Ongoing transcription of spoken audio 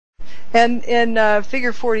And in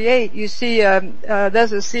figure 48, you see that's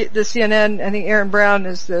the CNN. I think Aaron Brown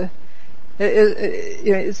is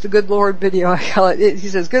it's the Good Lord video. I call it. He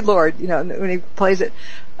says Good Lord, when he plays it.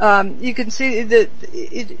 You can see that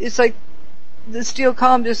it's like the steel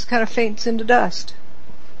column just kind of faints into dust.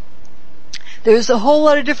 There's a whole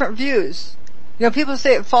lot of different views. People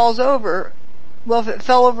say it falls over. Well, if it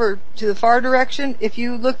fell over to the far direction, if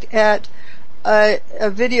you looked at a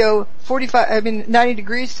video 90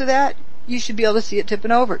 degrees to that, you should be able to see it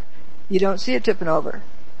tipping over. You don't see it tipping over.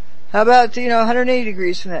 How about, 180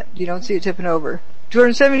 degrees from that? You don't see it tipping over.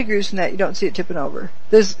 270 degrees from that, you don't see it tipping over.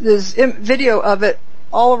 There's video of it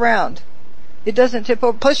all around. It doesn't tip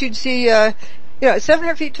over. Plus you'd see,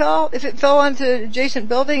 700 feet tall, if it fell onto an adjacent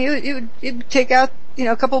building, it would take out,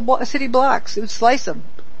 a couple city blocks. It would slice them,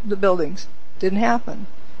 the buildings. Didn't happen.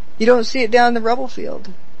 You don't see it down the rubble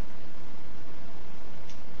field.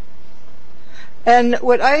 And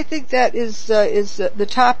what I think that is the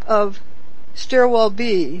top of Stairwell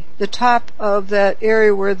B, the top of that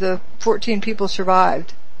area where the 14 people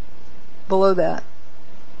survived. Below that.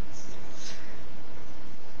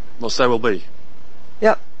 Well, Stairwell B.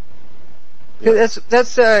 Yep. Yeah.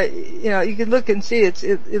 That's you can look and see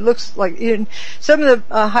it looks like in some of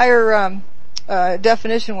the higher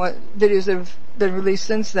definition videos that have been released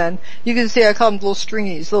since then. You can see I call them little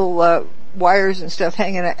stringies, little wires and stuff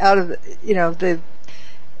hanging out of the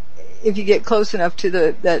if you get close enough to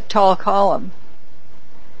that tall column.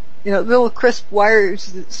 Little crisp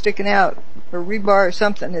wires sticking out, or rebar or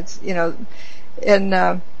something. It's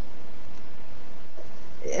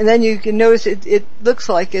and then you can notice it looks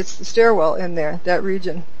like it's the stairwell in there, that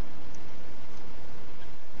region.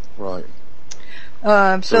 Right.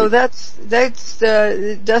 So that's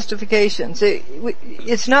dustification. See,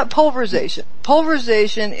 it's not pulverization.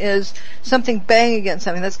 Pulverization is something banging against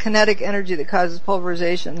something. That's kinetic energy that causes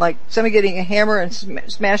pulverization. Like somebody getting a hammer and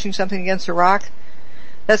smashing something against a rock.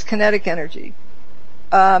 That's kinetic energy.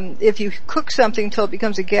 If you cook something until it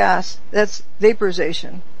becomes a gas, that's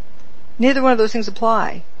vaporization. Neither one of those things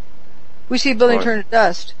apply. We see a building turn to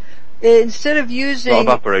dust. Instead of using... Not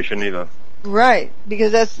evaporation either. Right,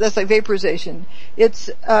 because that's like vaporization.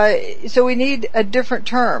 It's so we need a different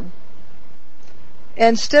term.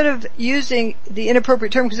 Instead of using the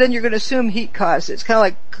inappropriate term, because then you're going to assume heat cause. It's kind of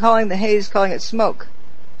like calling the haze, calling it smoke.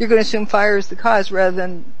 You're going to assume fire is the cause rather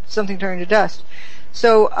than something turning to dust.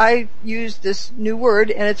 So I used this new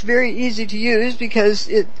word, and it's very easy to use because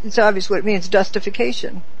it's obvious what it means,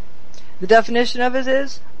 dustification. The definition of it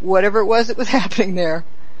is whatever it was that was happening there.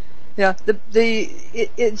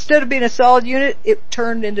 Instead of being a solid unit, it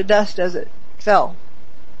turned into dust as it fell.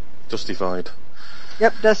 Dustified.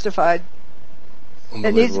 Yep, dustified.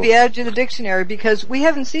 It needs to be added to the dictionary because we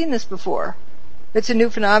haven't seen this before. It's a new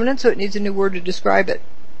phenomenon, so it needs a new word to describe it.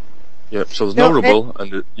 Yep, so there's no rubble,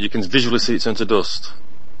 and you can visually see it turn to dust.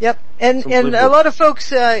 Yep, and a lot of folks,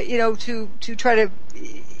 to try to,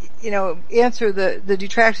 answer the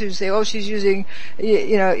detractors who say, oh, she's using,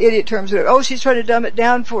 idiot terms, or, oh, she's trying to dumb it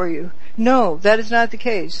down for you. No, that is not the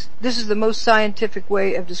case. This is the most scientific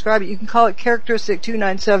way of describing it. You can call it characteristic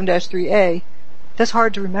 297-3A. That's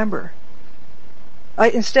hard to remember.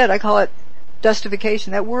 Instead, I call it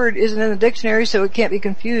dustification. That word isn't in the dictionary, so it can't be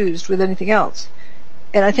confused with anything else.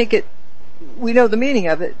 And I think we know the meaning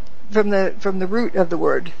of it from the root of the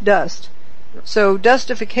word, dust. So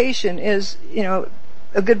dustification is,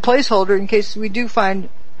 a good placeholder in case we do find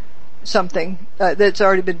something that's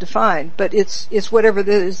already been defined. But it's whatever it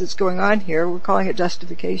is that's going on here. We're calling it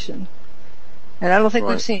dustification. And I don't think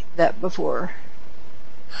we've seen that before.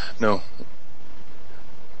 No.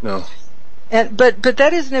 But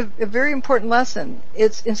that is a very important lesson.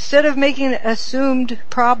 It's instead of making an assumed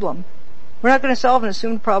problem, we're not going to solve an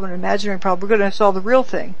assumed problem, an imaginary problem. We're going to solve the real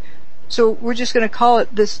thing. So we're just going to call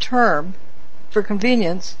it this term for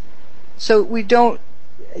convenience, so we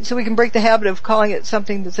can break the habit of calling it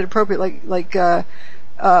something that's inappropriate, like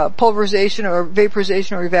pulverization or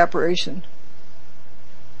vaporization or evaporation.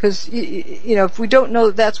 Because if we don't know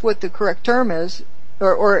that's what the correct term is,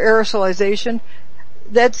 or aerosolization,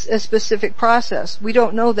 that's a specific process. We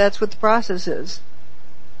don't know that's what the process is.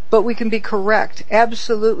 But we can be correct,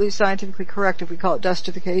 absolutely scientifically correct, if we call it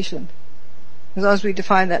dustification, as long as we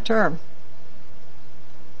define that term.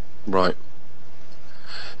 Right.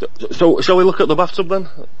 So, shall we look at the bathtub then?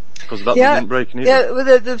 Because that didn't break either. Yeah,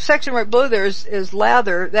 well, the section right below there is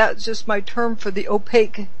lather. That's just my term for the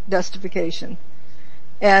opaque dustification.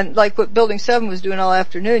 And like what Building 7 was doing all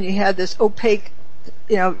afternoon, you had this opaque,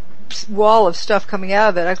 wall of stuff coming out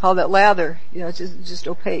of it. I call that lather. It's just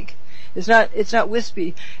opaque. It's not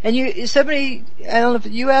wispy. And somebody, I don't know if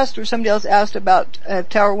you asked or somebody else asked about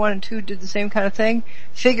Tower 1 and 2 did the same kind of thing.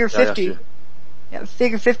 Figure 50. Yeah,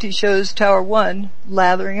 figure 50 shows Tower 1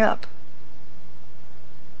 lathering up.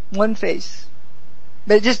 One face.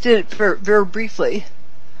 But it just did it for very briefly.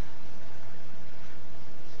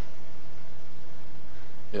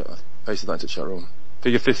 Yeah, I pasted that into chat room.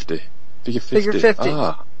 Figure 50. Figure 50.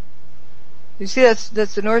 Ah. You see, that's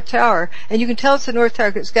the North Tower. And you can tell it's the North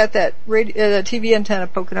Tower because it's got that TV antenna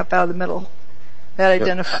poking up out of the middle. That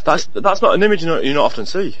identifies. That's not an image you don't often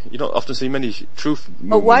see. You don't often see many truth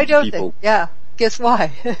Oh, why don't people. they? Yeah. Guess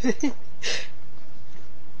why?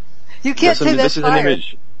 You can't say that's fire. An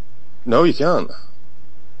image. No, you can't.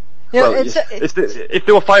 Yeah, well, if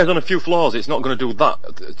there were fires on a few floors, it's not going to do that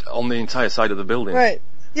on the entire side of the building. Right.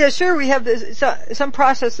 Yeah, sure, we have this, some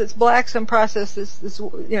process that's black, some process that's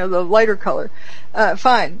the lighter color.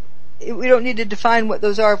 Fine. We don't need to define what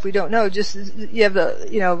those are if we don't know. Just, you have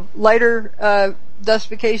the, lighter,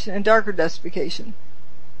 dustification and darker dustification.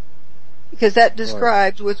 Because that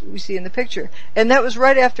describes what we see in the picture. And that was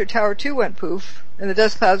right after Tower 2 went poof, and the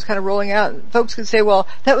dust cloud was kind of rolling out. And folks could say, well,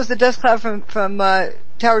 that was the dust cloud from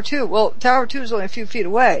Tower 2. Well, Tower 2 is only a few feet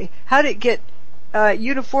away. How did it get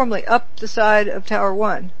uniformly up the side of Tower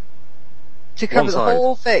 1 to cover the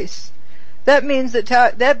whole face? That means that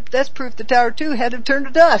that's proof that Tower 2 had to turn to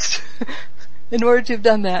dust in order to have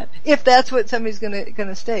done that. If that's what somebody's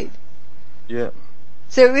gonna state. Yeah.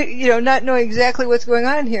 So, not knowing exactly what's going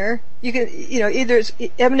on here, you can, either it's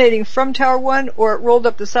emanating from Tower 1 or it rolled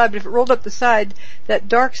up the side, but if it rolled up the side, that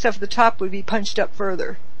dark stuff at the top would be punched up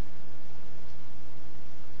further.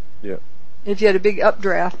 Yeah. If you had a big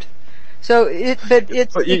updraft. So it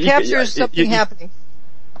captures something happening.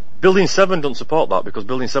 Building 7 doesn't support that because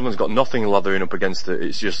Building 7's got nothing lathering up against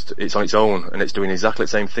it. It's on its own and it's doing exactly the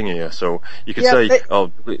same thing here. So you could say,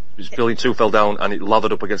 Building 2 fell down and it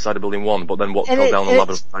lathered up against the side of Building 1, but then what fell down and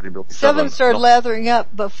lathered up side of Building 7? 7 started lathering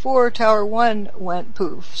up before Tower 1 went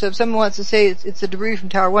poof. So if someone wants to say it's the debris from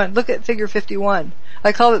Tower 1, look at figure 51.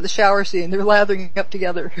 I call it the shower scene. They're lathering up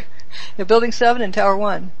together. Building 7 and Tower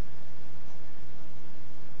 1.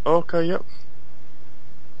 Okay, yep.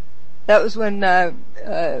 That was when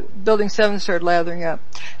Building 7 started lathering up.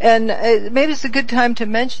 And maybe it's a good time to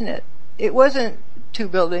mention it. It wasn't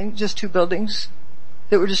just two buildings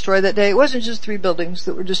that were destroyed that day. It wasn't just 3 buildings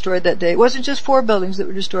that were destroyed that day. It wasn't just 4 buildings that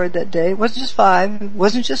were destroyed that day. It wasn't just 5. It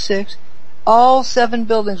wasn't just 6. All 7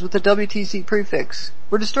 buildings with the WTC prefix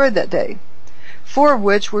were destroyed that day. 4 of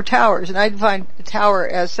which were towers. And I define a tower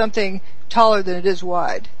as something taller than it is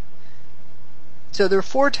wide. So there are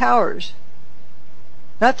 4 towers.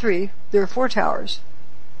 Not 3, there are 4 towers.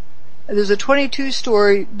 There's a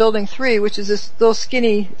 22-story building 3, which is this little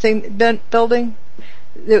skinny bent building.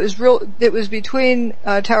 It was between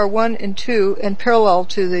Tower 1 and 2 and parallel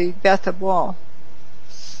to the bathtub wall.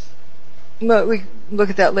 Well, we can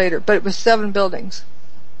look at that later, but it was 7 buildings.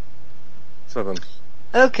 7.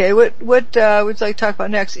 Okay, what would you like to talk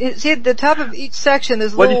about next? See, at the top of each section,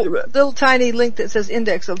 there's a little tiny link that says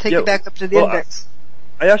index. It'll take you back up to the index.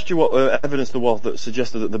 I asked you what evidence there was that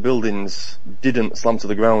suggested that the buildings didn't slam to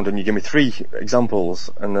the ground, and you gave me 3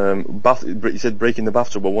 examples. And you said breaking the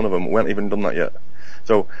bathtub were one of them. We haven't even done that yet.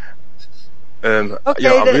 So, okay,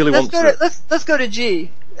 I really want to. Let's go to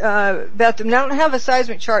G. Bathtub. Now, I don't have a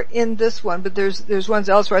seismic chart in this one, but there's ones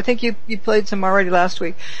elsewhere. I think you played some already last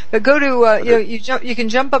week. But go to you can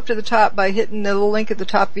jump up to the top by hitting the little link at the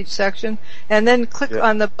top of each section, and then click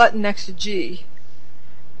on the button next to G.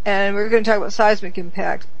 And we're going to talk about seismic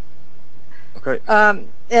impact. Okay.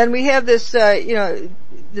 And we have this,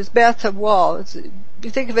 this bathtub wall. You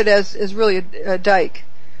think of it as really a dike.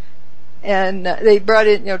 And they brought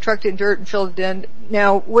in, trucked in dirt and filled it in.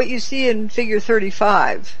 Now, what you see in figure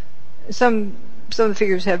 35, some of the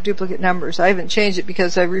figures have duplicate numbers. I haven't changed it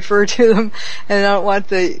because I refer to them, and I don't want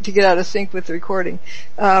to get out of sync with the recording.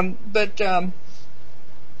 But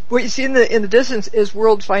what you see in the distance is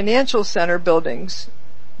World Financial Center buildings.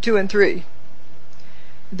 2 and 3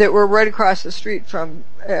 that were right across the street from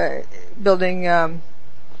from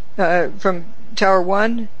Tower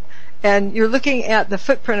 1, and you're looking at the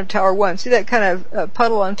footprint of Tower 1. See that kind of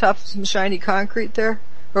puddle on top of some shiny concrete there,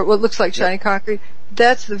 or what looks like shiny concrete?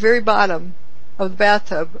 That's the very bottom of the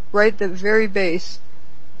bathtub, right at the very base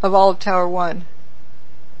of all of Tower 1.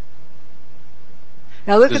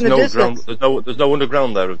 Now look in the distance. There's no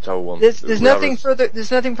underground there of Tower 1. There's nothing further. There's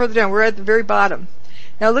nothing further down. We're at the very bottom.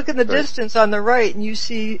 Now look in the distance on the right, and you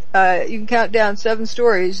see you can count down 7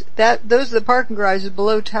 stories. Those are the parking garages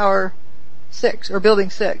below Tower 6 or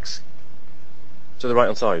Building 6. To the right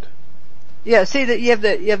hand side. Yeah, see that you have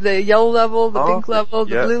the yellow level, the pink level,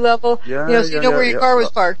 the blue level. Yeah, so you know where your car was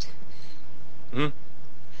parked. Hmm.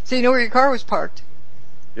 So you know where your car was parked.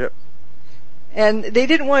 Yep. And they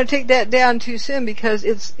didn't want to take that down too soon because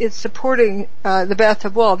it's supporting the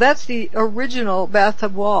bathtub wall. That's the original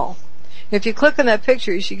bathtub wall. If you click on that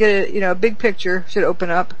picture, you should get a big picture should open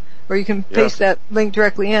up, or you can paste that link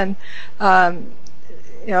directly in.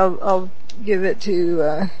 I'll give it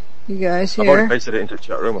to you guys here. I've already pasted it into the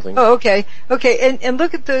chat room, I think. Oh, okay. Okay, and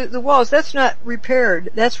look at the walls. That's not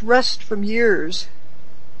repaired. That's rust from years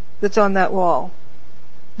that's on that wall.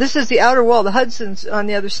 This is the outer wall. The Hudson's on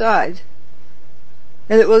the other side.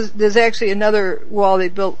 And there's actually another wall they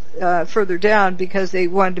built further down because they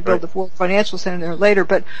wanted to build the World Financial Center there later.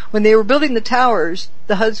 But when they were building the towers,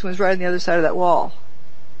 the Hudson was right on the other side of that wall.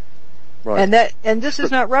 Right. And this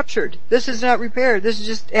is not ruptured. This is not repaired. This is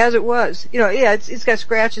just as it was. It's got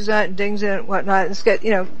scratches on it and dings in it and whatnot. It's got,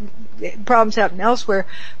 problems happen elsewhere,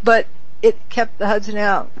 but it kept the Hudson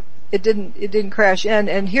out. It didn't crash in.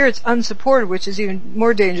 And here it's unsupported, which is even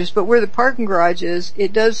more dangerous. But where the parking garage is,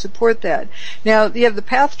 it does support that. Now, you have the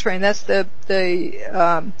PATH train. That's the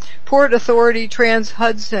Port Authority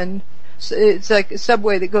Trans-Hudson. It's like a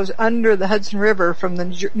subway that goes under the Hudson River from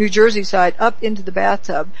the New Jersey side up into the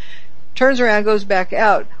bathtub. Turns around, goes back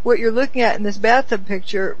out. What you're looking at in this bathtub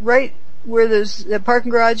picture, right where the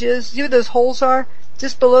parking garage is, see where those holes are?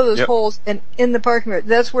 Just below those holes and in the parking garage,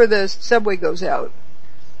 that's where the subway goes out.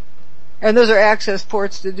 And those are access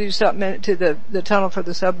ports to do something to the tunnel for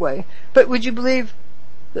the subway. But would you believe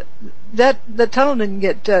that the tunnel didn't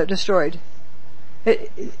get destroyed?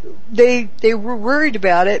 They were worried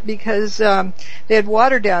about it because they had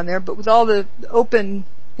water down there, but with all the open,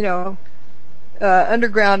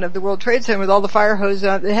 underground of the World Trade Center with all the fire hoses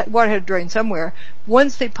on, water had to drain somewhere.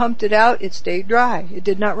 Once they pumped it out, it stayed dry. It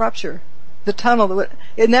did not rupture. The tunnel,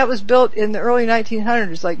 and that was built in the early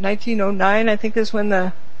 1900s, like 1909, I think is when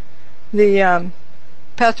the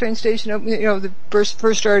PATH train station opened, the first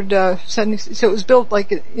started sending, so it was built like,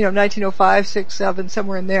 1905, 6, 7,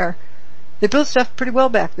 somewhere in there. They built stuff pretty well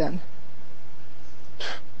back then.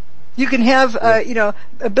 You can have,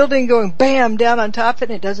 a building going bam down on top of it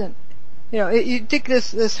and it doesn't, you take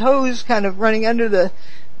this hose kind of running under the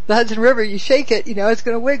Hudson River, you shake it, it's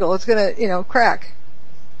gonna wiggle, it's gonna, crack.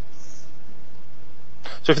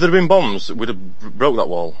 So if there had been bombs, we'd have broke that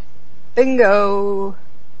wall. Bingo.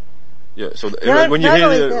 Yeah, so when you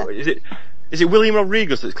hear, is it William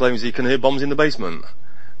Rodriguez that claims he can hear bombs in the basement?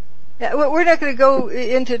 Yeah, we're not going to go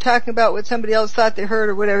into talking about what somebody else thought they heard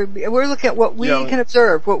or whatever. We're looking at what we can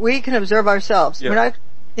observe, ourselves. We're not,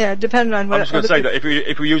 depending on what. I'm just going to say that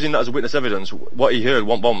if we're using that as a witness evidence, what he heard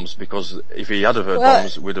weren't bombs, because if he had heard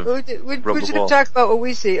bombs, we'd have broke the wall. We're just going to talk about what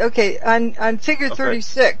we see. Okay, on figure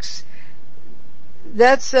 36.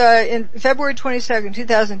 That's in February 22nd,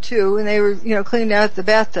 2002, when they were, cleaning out the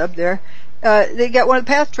bathtub there. They got one of the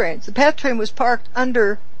PATH trains. The PATH train was parked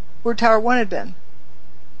under where Tower 1 had been.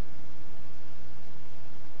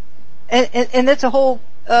 And that's a whole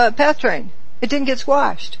PATH train. It didn't get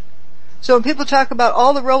squashed. So when people talk about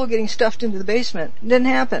all the rubble getting stuffed into the basement, it didn't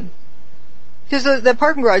happen. Because the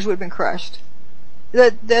parking garage would have been crushed.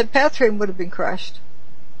 That PATH train would have been crushed.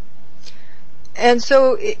 And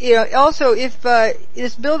so, also if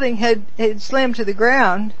this building had slammed to the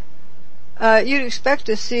ground, you'd expect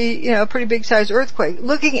to see, a pretty big sized earthquake.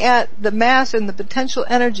 Looking at the mass and the potential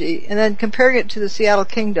energy, and then comparing it to the Seattle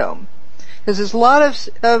Kingdom, because there's a lot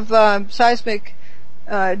of seismic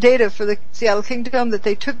data for the Seattle Kingdom that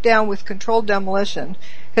they took down with controlled demolition,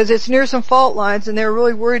 because it's near some fault lines, and they were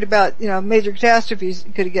really worried about, major catastrophes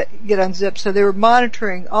could get unzipped. So they were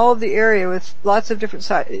monitoring all of the area with lots of different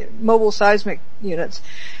mobile seismic units.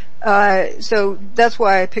 So that's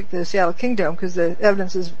why I picked the Seattle Kingdom, because the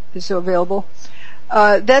evidence is so available.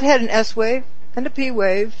 That had an S wave and a P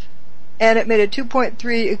wave, and it made a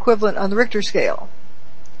 2.3 equivalent on the Richter scale.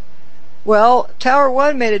 Well, Tower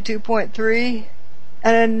 1 made a 2.3,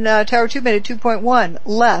 and then Tower 2 made a 2.1,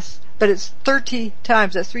 less. But it's 30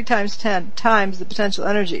 times, that's 3 times 10 times the potential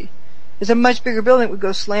energy. It's a much bigger building that would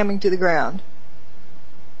go slamming to the ground.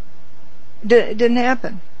 It didn't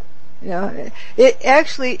happen. It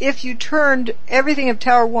actually, if you turned everything of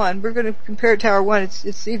Tower 1, we're going to compare Tower 1,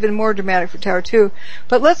 it's even more dramatic for Tower 2.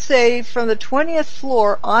 But let's say from the 20th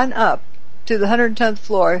floor on up to the 110th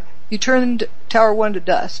floor, you turned Tower 1 to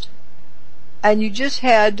dust. And you just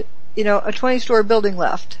had, a 20-story building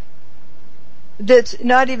left. That's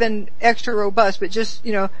not even extra robust, but just,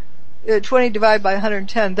 20 divided by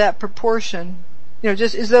 110, that proportion,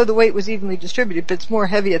 just as though the weight was evenly distributed, but it's more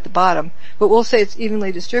heavy at the bottom. But we'll say it's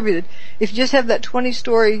evenly distributed. If you just have that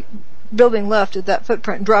 20-story building left at that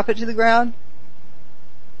footprint and drop it to the ground,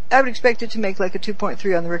 I would expect it to make like a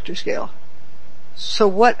 2.3 on the Richter scale. So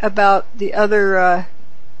what about the other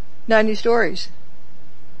 90 stories?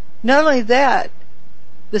 Not only that,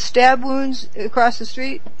 the stab wounds across the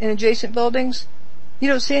street in adjacent buildings, you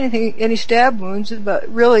don't see any stab wounds, but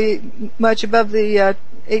really much above the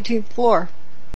 18th floor.